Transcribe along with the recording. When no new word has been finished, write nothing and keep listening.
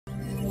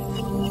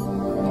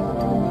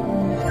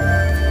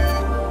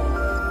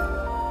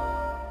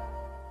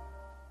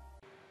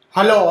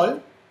Hello all.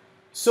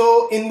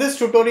 So in this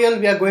tutorial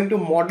we are going to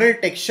model,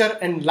 texture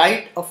and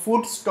light a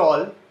food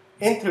stall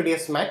in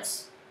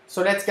 3dsmax.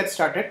 So let's get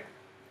started.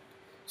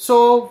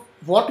 So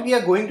what we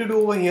are going to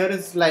do over here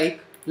is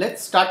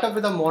let's start up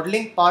with the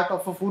modeling part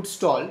of a food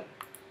stall.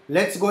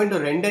 Let's go into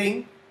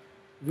rendering,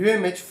 view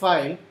image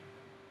file,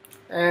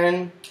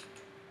 and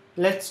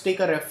let's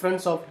take a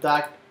reference of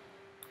that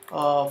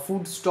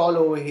food stall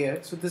over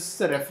here. So this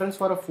is a reference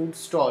for a food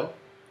stall.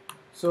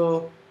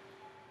 So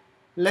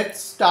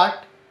let's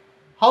start.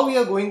 How we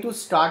are going to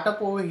start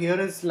up over here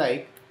is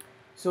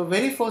so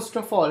very first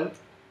of all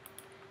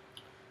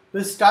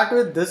we'll start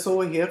with this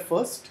over here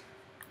first.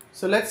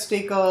 So let's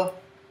take a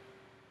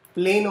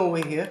plane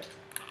over here.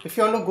 If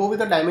you want to go with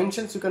the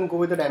dimensions, you can go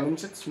with the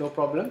dimensions, no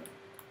problem.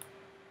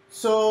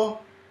 So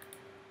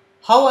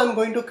how I'm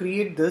going to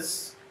create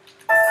this,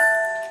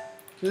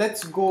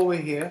 let's go over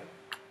here.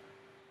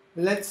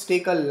 Let's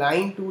take a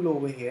line tool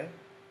over here.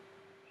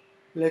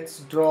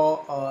 Let's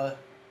draw a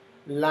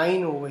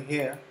line over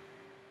here.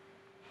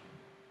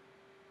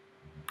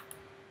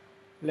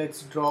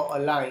 Let's draw a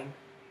line,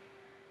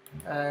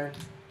 and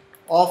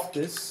of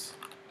this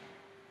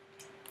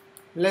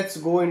let's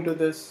go into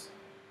this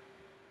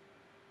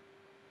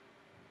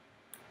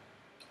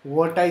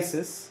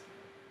vertices,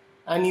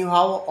 and you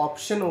have an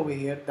option over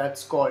here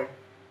that's called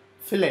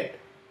fillet.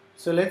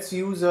 So let's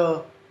use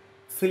a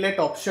fillet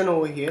option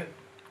over here.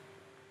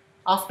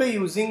 After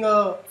using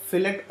a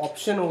fillet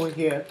option over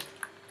here,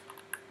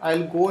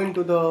 I'll go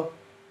into the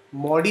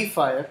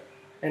modifier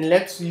and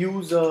let's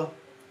use a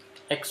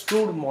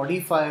extrude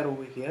modifier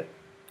over here.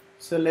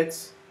 So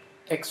let's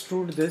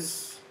extrude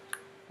this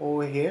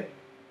over here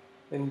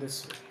in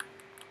this way.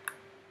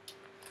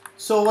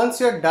 So once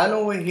you're done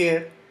over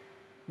here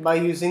by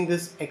using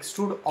this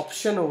extrude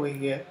option over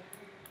here,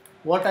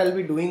 what I'll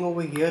be doing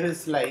over here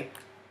is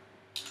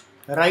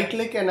right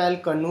click and I'll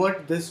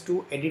convert this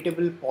to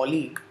editable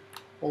poly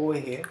over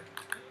here.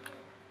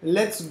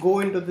 Let's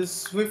go into this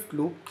swift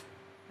loop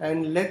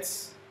and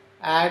let's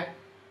add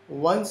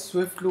one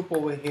swift loop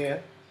over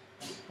here,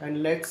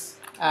 and let's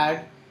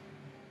add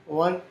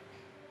one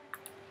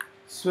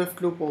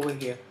swift loop over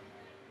here.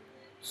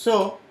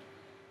 So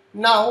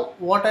now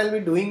what I'll be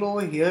doing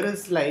over here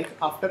is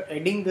after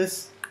adding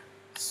this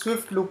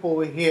swift loop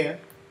over here,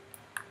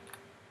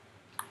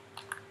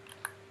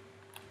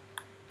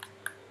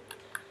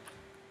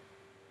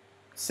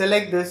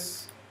 select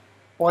this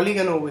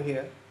polygon over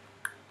here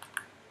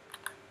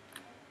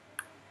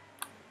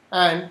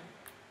and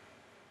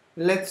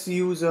let's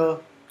use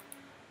a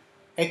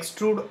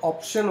extrude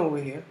option over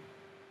here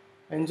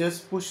and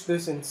just push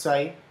this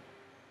inside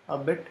a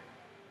bit.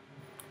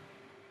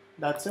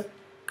 That's it.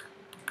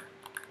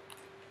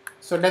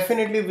 So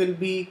definitely we'll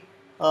be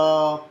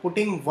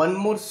putting one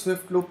more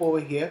swift loop over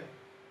here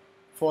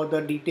for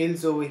the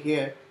details over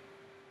here.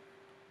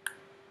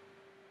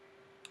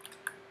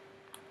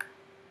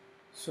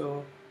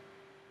 So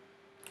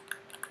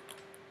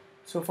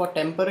for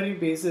temporary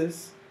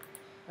basis,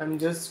 I'm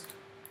just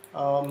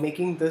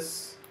making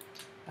this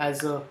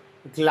as a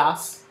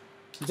glass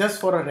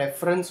just for a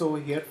reference over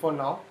here for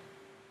now.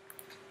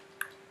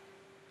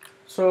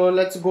 So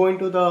let's go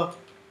into the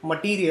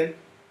material,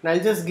 and I'll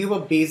just give a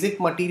basic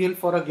material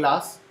for a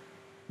glass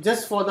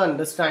just for the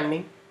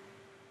understanding.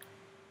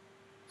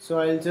 So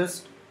I'll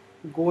just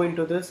go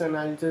into this and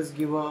I'll just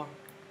give a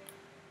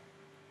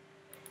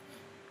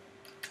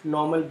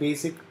normal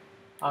basic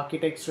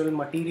architectural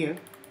material,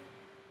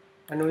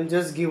 and we'll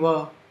just give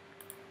a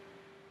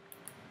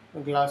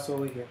glass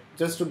over here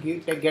just to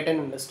get an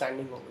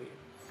understanding over here.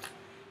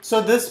 So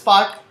this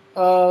part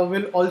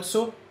will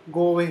also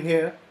go over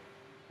here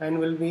and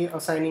we'll be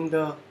assigning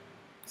the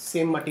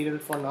same material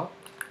for now.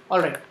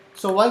 Alright,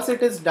 so once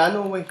it is done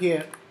over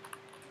here,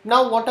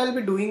 now what I'll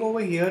be doing over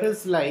here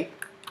is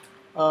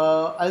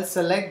I'll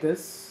select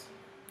this,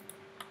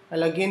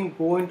 I'll again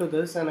go into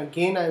this, and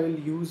again I will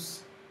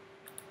use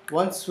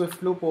one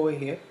swift loop over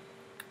here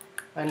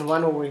and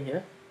one over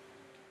here.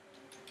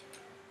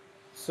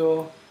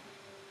 So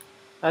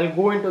I'll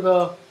go into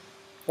the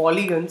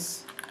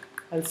polygons,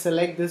 I'll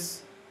select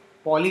this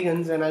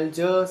polygons and I'll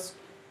just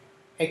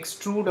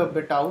extrude a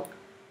bit out.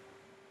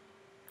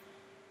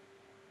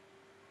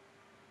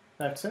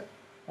 That's it,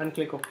 and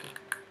click OK.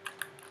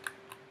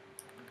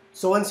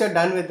 So once you're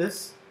done with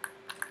this,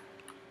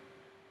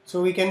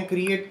 so we can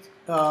create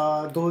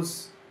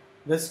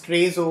this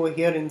trays over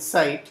here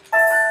inside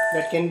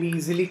that can be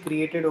easily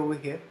created over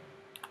here.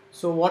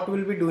 So what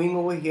we'll be doing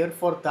over here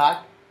for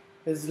that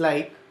is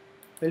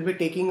we'll be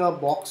taking a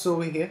box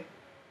over here.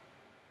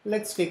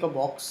 Let's take a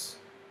box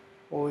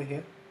over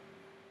here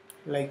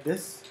like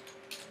this.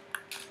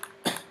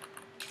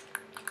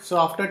 So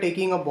after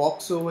taking a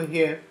box over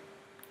here,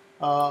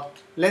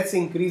 let's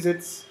increase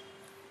its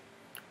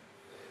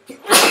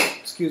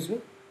excuse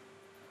me,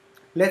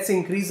 let's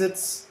increase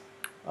its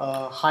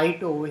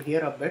height over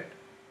here a bit.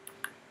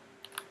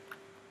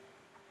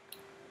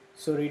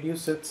 So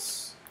reduce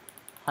its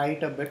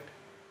height a bit.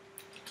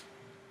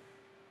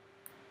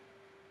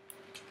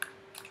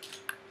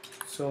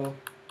 So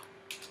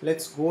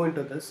let's go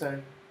into this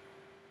and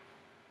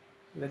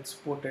let's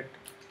put it.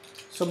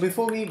 So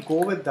before we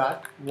go with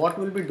that, what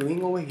we'll be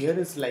doing over here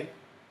is like,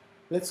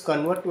 let's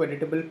convert to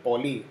editable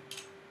poly.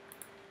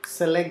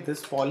 Select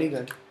this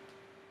polygon,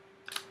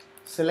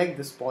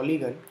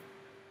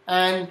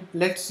 and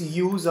let's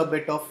use a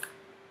bit of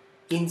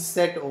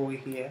inset over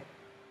here,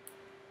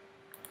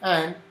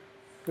 and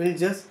we'll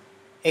just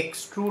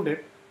extrude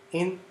it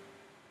in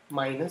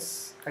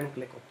minus and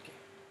click OK.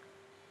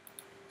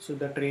 So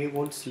the tray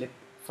won't slip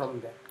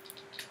from there.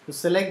 So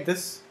select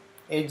this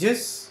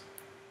edges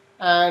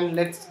and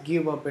let's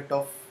give a bit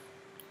of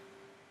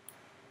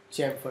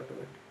chamfer to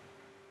it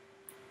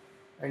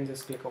and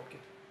just click OK.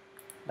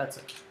 That's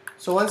it.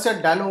 So once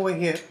you're done over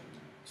here,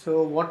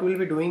 so what we'll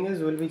be doing is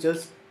we'll be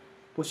just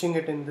pushing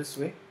it in this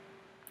way,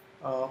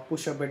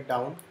 push a bit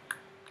down,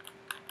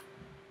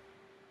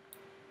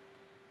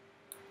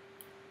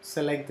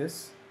 select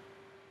this,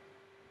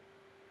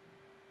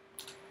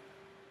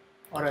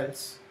 or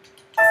else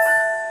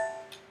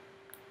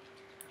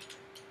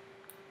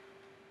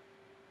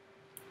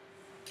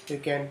you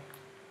can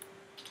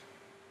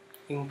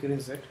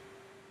increase it,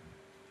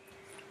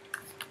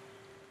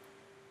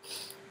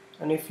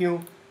 and if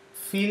you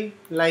feel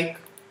like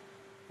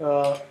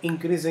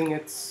increasing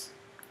its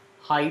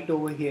height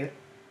over here,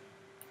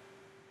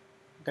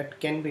 that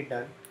can be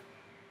done.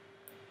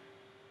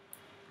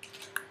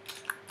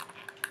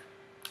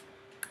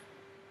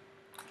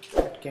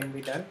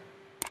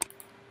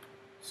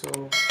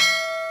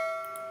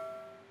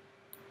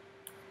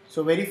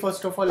 So very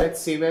first of all,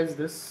 let's save as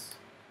this.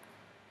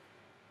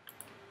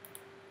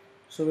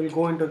 So we'll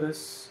go into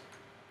this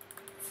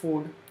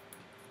food,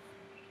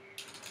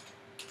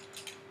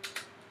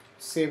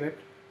 save it,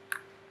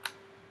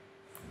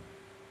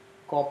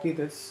 copy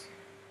this,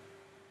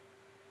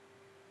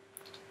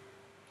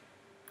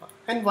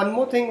 and one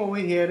more thing over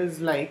here is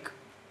like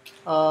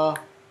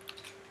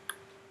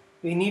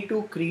we need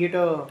to create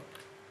a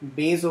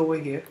base over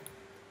here.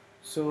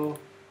 So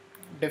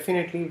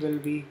definitely we'll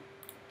be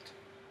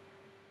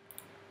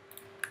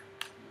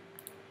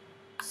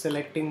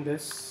selecting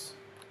this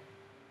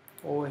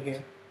over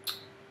here,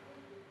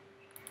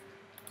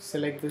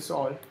 select this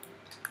all,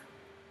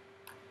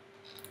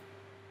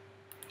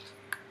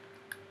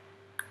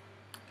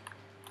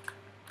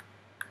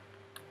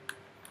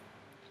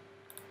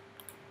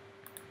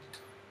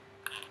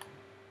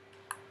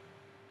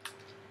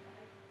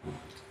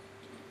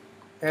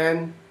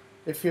 and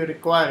if you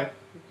require it,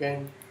 you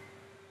can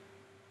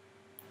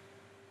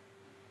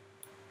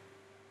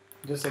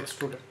just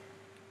extrude it.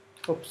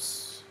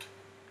 Oops.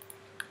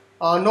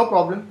 No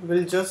problem,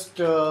 we'll just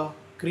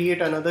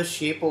create another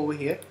shape over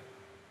here,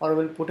 or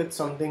we'll put it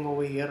something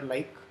over here,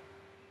 like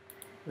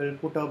we'll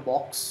put a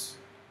box,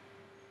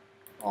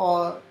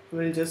 or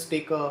we'll just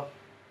take a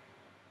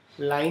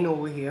line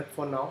over here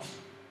for now,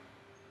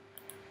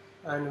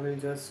 and we'll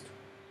just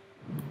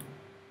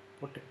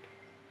put it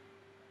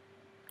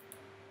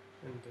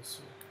in this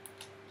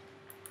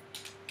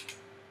way.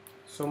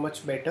 So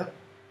much better.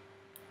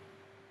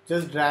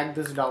 Just drag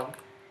this down.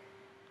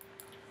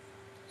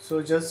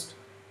 So just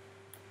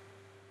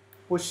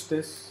push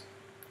this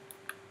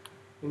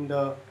in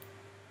the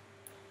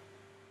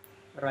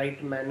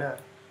right manner.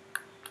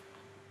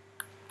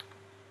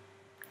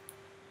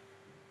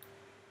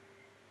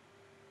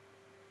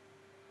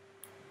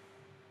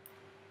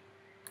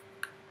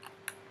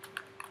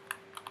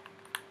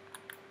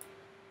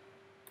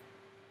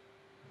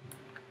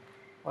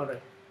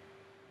 Alright,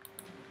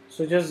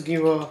 so just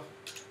give a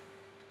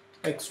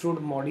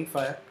extrude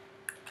modifier.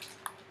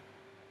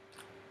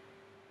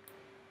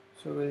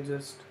 So we'll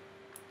just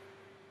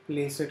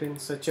place it in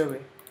such a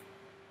way.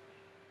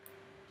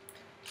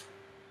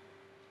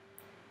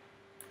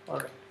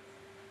 Alright,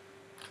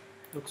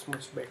 looks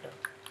much better.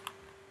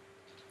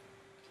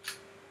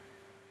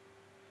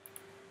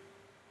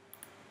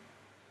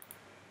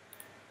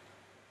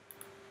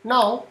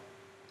 Now,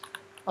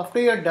 after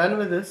you're done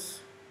with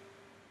this,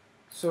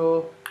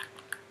 so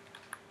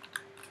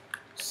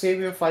save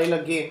your file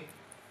again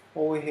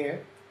over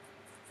here.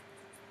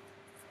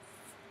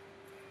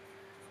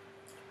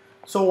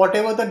 So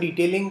whatever the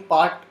detailing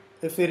part,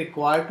 if we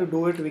require to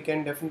do it, we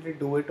can definitely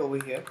do it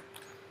over here.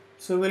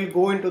 So we'll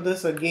go into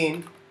this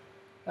again,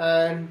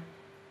 and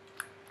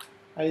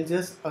I'll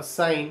just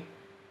assign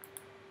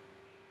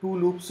 2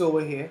 loops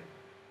over here.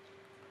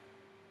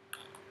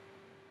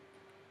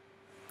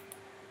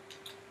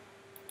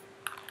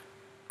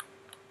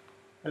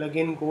 I'll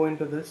again go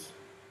into this,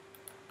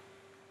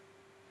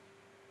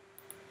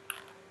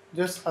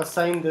 just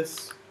assign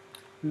this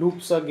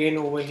loops again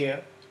over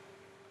here.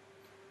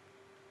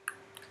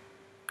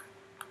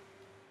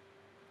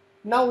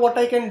 Now what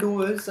I can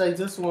do is I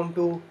just want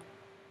to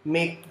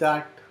make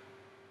that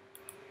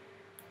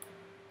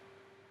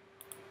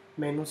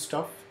menu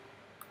stuff.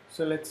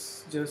 So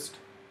let's just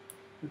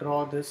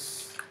draw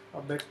this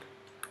a bit,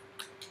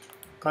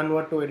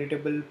 convert to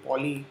editable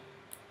poly.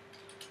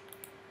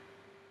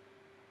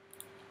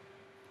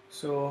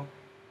 So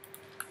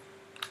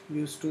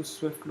use 2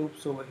 swift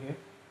loops over here.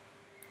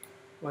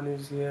 One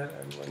is here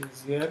and one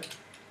is here.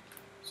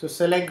 So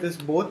select this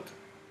both,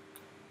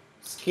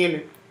 scale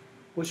it,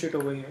 push it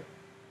over here.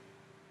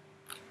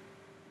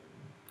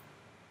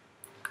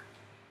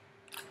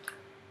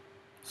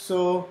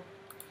 So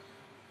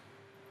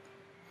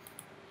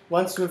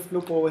one swift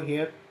loop over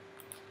here,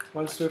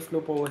 one swift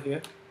loop over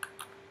here.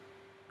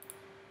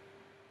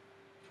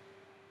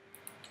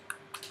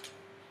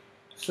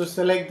 So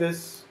select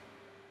this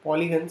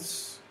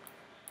polygons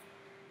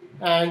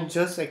and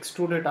just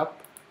extrude it up.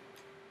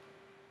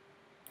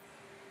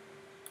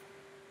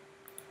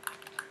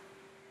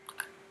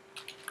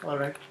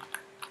 Alright,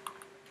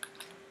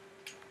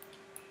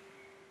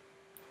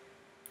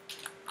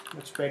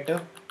 much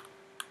better.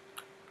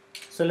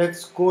 So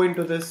let's go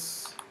into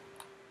this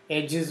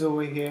edges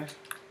over here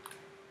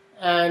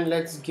and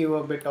let's give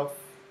a bit of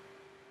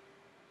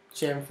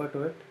chamfer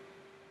to it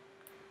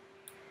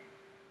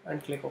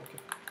and click OK.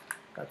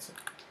 That's it.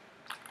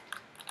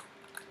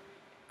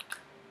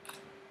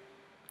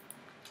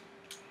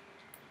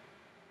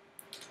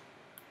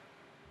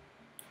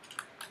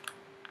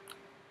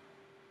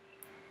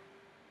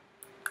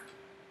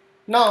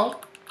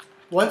 Now,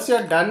 once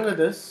you're done with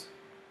this,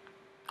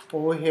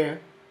 over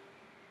here,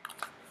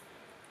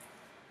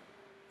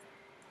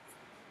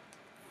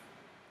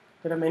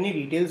 there are many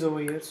details over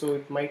here, so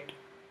it might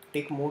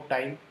take more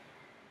time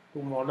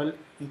to model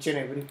each and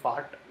every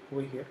part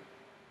over here.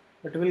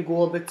 But we'll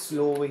go a bit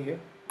slow over here.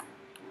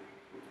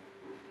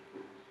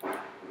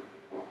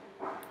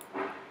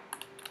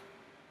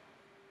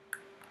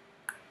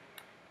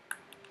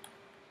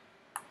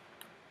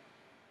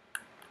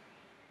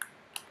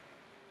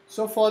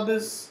 So for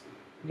this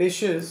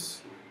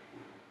dishes,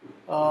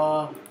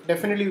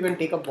 definitely you can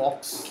take a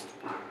box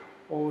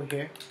over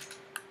here.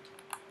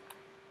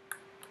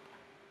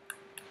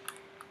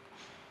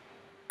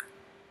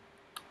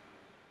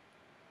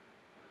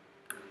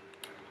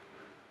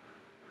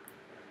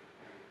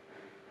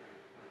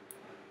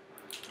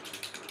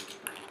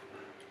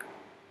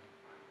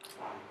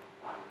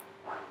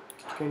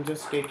 You can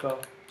just take a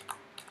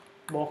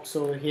box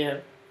over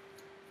here,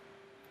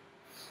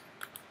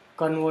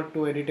 convert to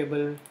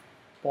editable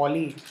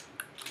poly,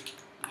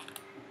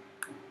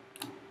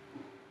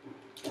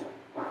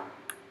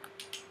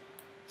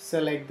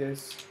 select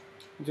this,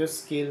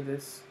 just scale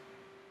this.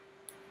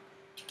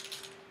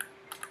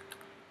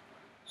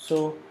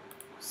 So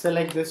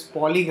select this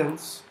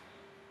polygons,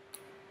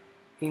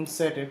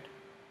 insert it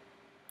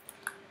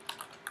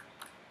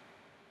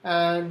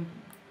and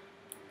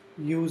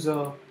use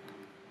a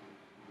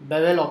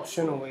bevel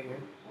option over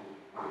here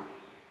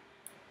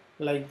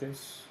like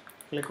this.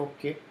 Click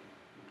OK.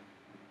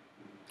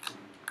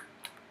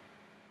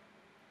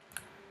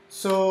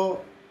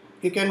 So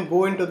you can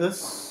go into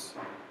this,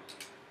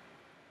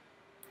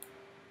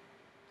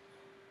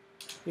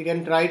 you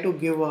can try to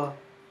give a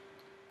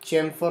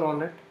chamfer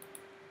on it.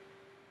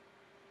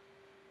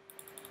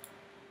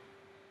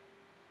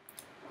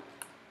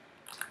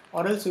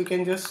 Or else you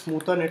can just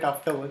smoothen it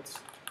afterwards.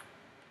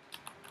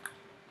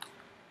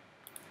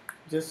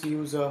 Just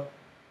use a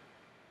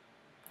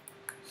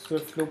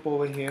swift loop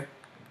over here.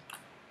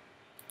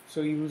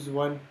 So use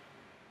one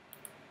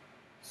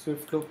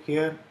swift loop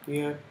here,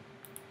 here,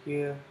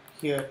 here,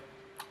 here.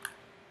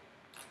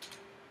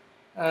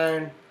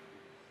 And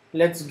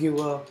let's give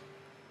a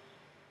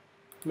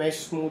mesh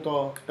smooth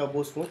or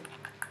turbo smooth.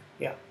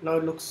 Yeah, now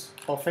it looks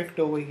perfect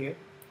over here.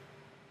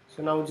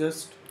 So now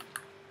just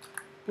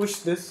push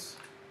this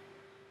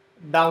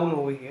down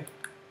over here.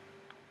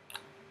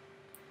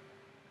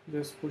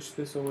 Just push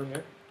this over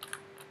here.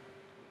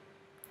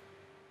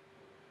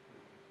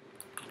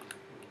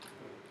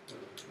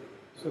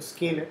 So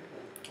scale it.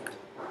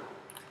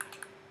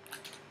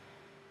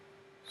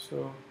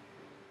 So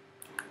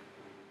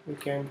we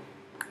can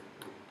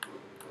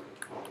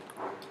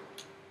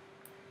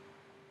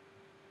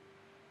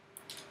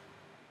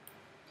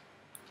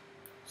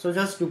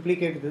just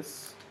duplicate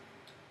this.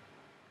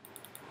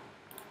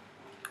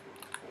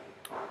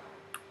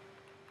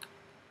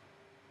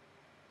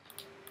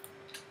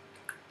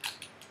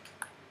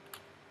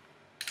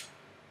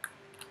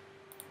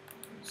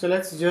 So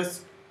let's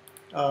just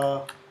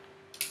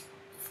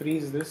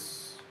freeze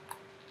this,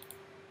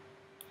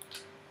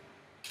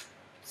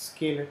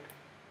 scale it.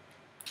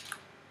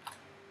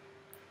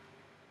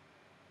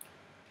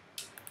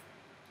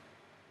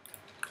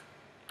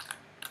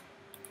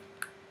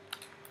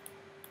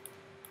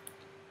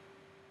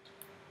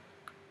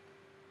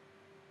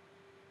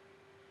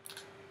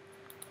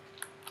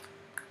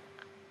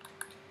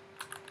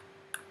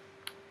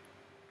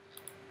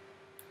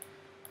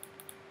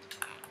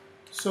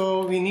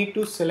 So we need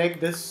to select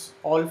this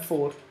all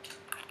four.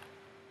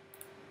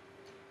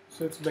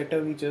 So it's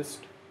better we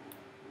just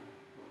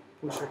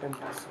push it in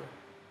this way.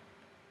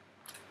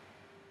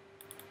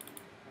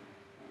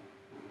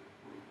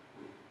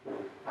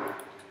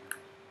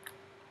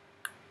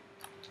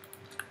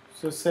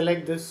 So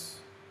select this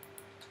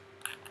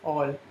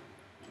all.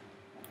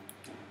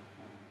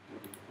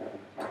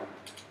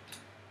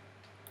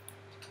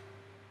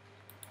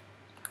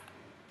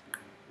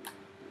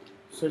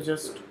 So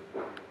just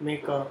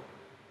make a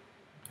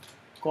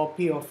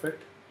copy of it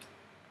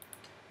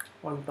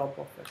on top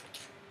of it.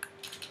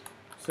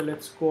 So So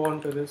let's go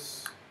on to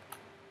this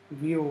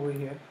view over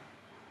here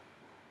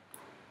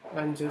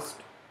and just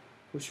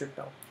push it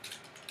down.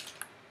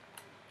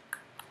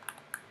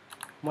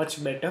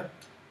 Much better.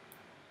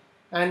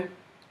 And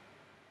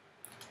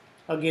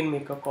again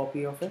make a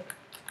copy of it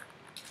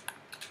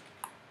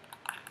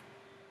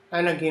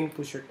and again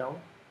push it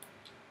down.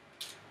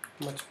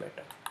 Much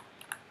better.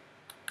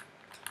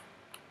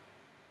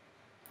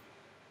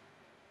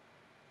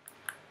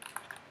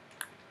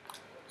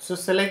 So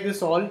select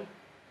this all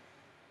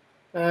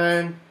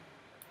and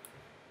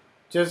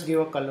just give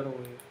a color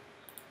over here.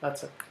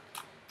 That's it.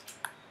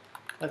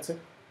 That's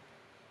it.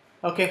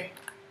 Okay.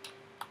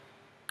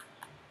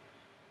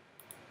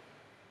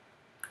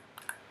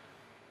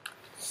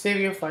 Save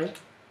your file.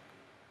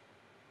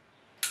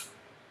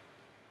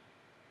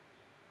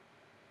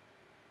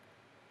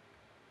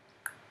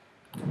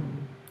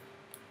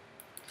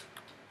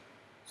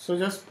 So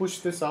just push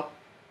this up.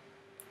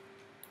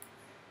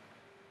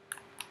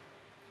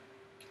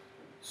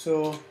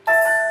 So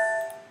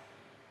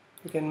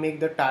you can make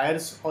the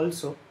tires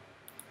also.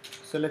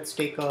 So let's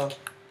take a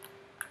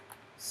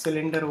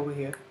cylinder over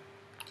here.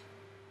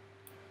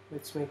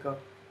 Let's make a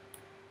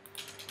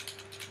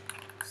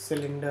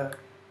cylinder.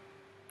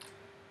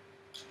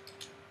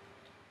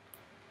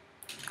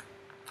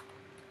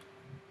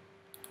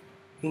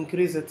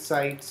 Increase its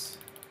sides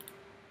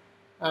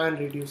and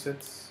reduce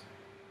its.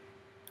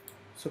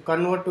 So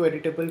convert to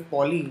editable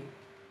poly.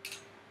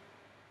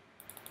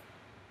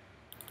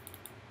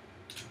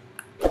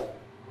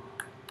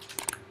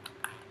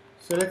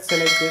 So let's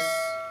select this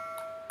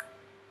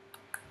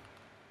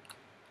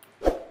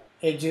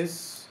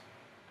edges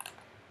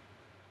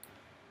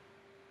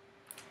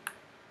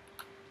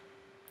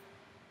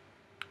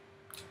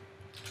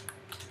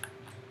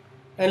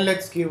and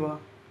let's give a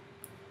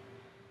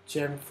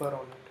chamfer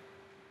on it.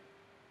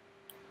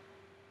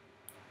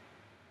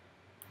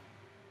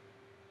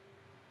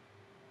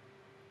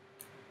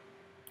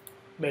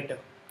 Better.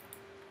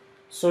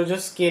 So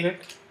just scale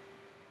it.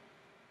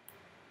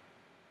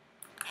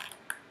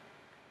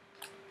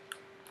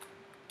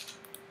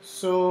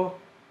 So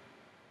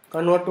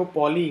convert to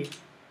poly,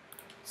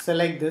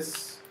 select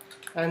this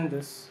and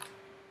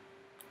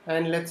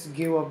let's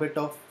give a bit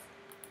of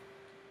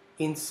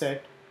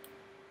inset.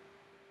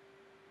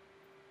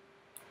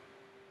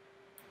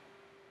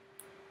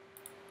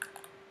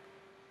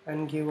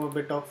 And give a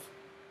bit of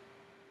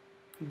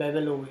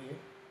bevel over here.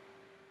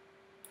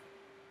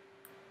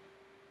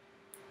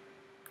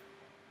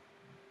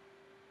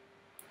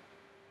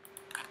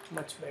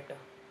 Much better.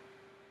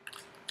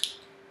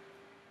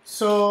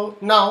 So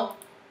now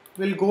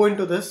we'll go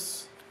into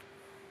this.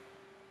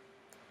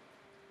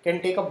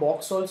 Can take a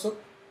box also.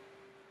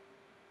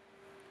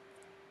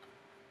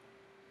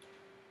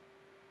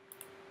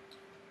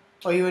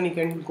 Or even you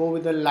can go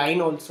with a line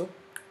also.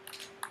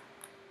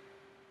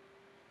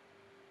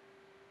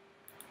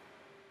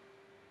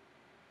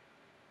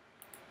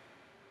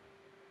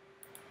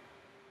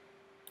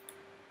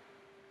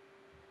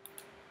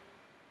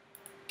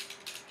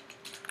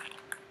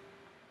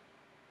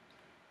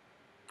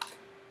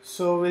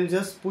 So we'll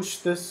just push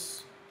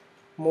this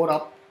more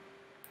up.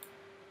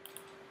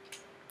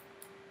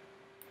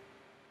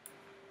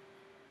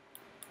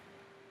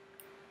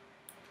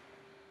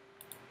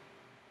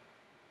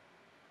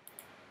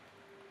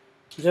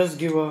 Just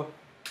give a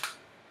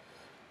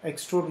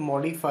extrude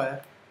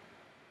modifier.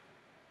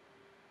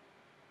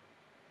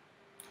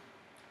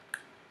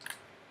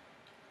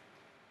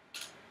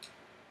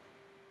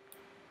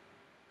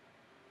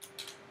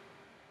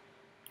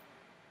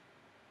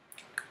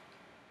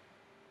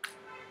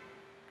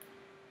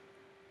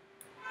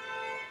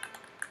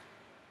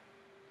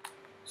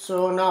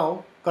 So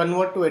now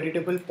convert to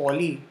editable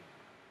poly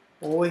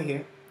over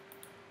here.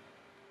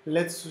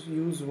 Let's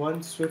use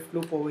one swift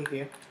loop over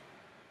here.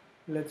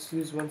 Let's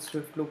use one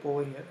swift loop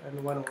over here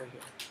and one over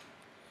here.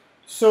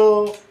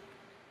 So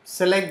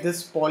select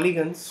this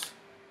polygons,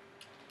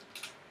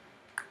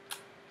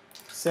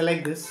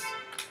 select this,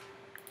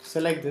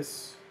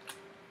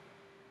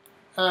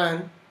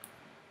 and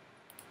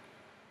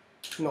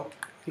no,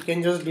 you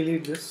can just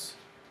delete this,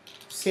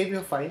 save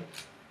your file.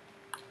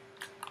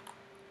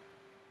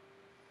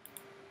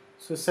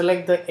 So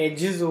select the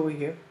edges over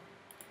here,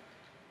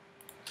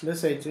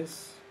 this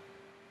edges,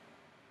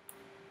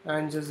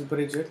 and just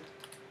bridge it.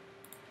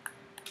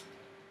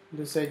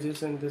 This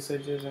edges and this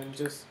edges and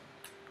just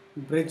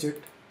bridge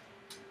it.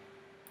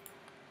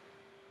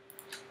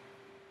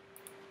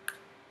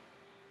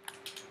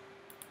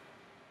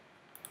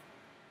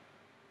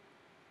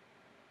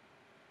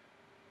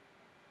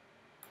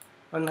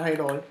 Unhide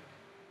all.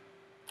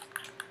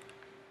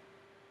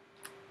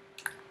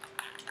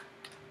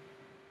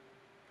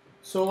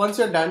 So once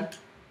you're done,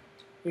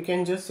 you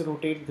can just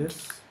rotate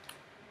this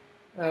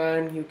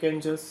and you can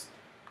just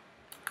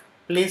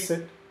place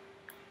it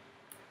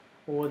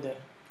over there.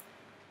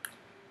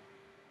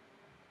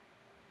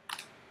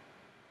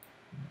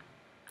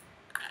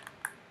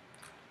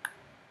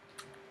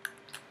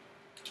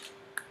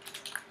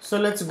 So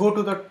let's go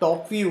to the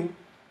top view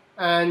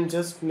and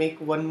just make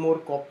one more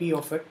copy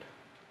of it.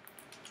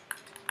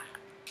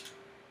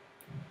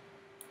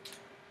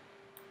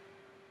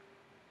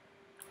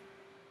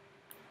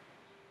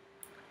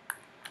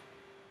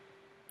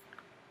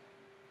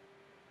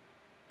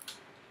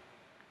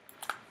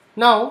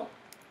 Now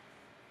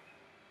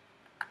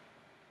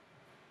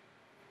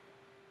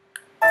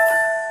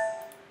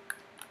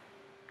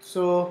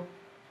so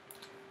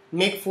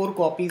make 4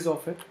 copies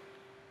of it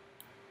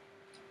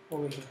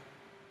over here.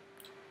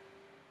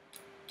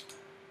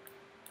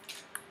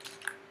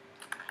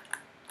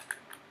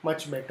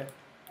 Much better.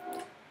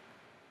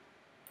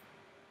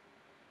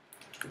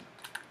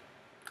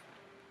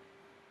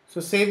 So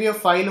save your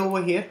file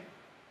over here.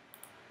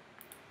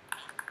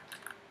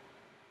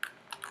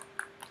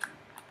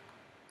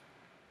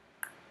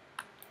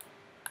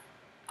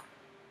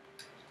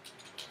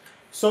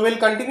 So we'll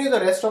continue the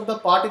rest of the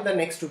part in the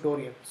next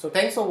tutorial. So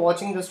thanks for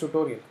watching this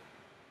tutorial.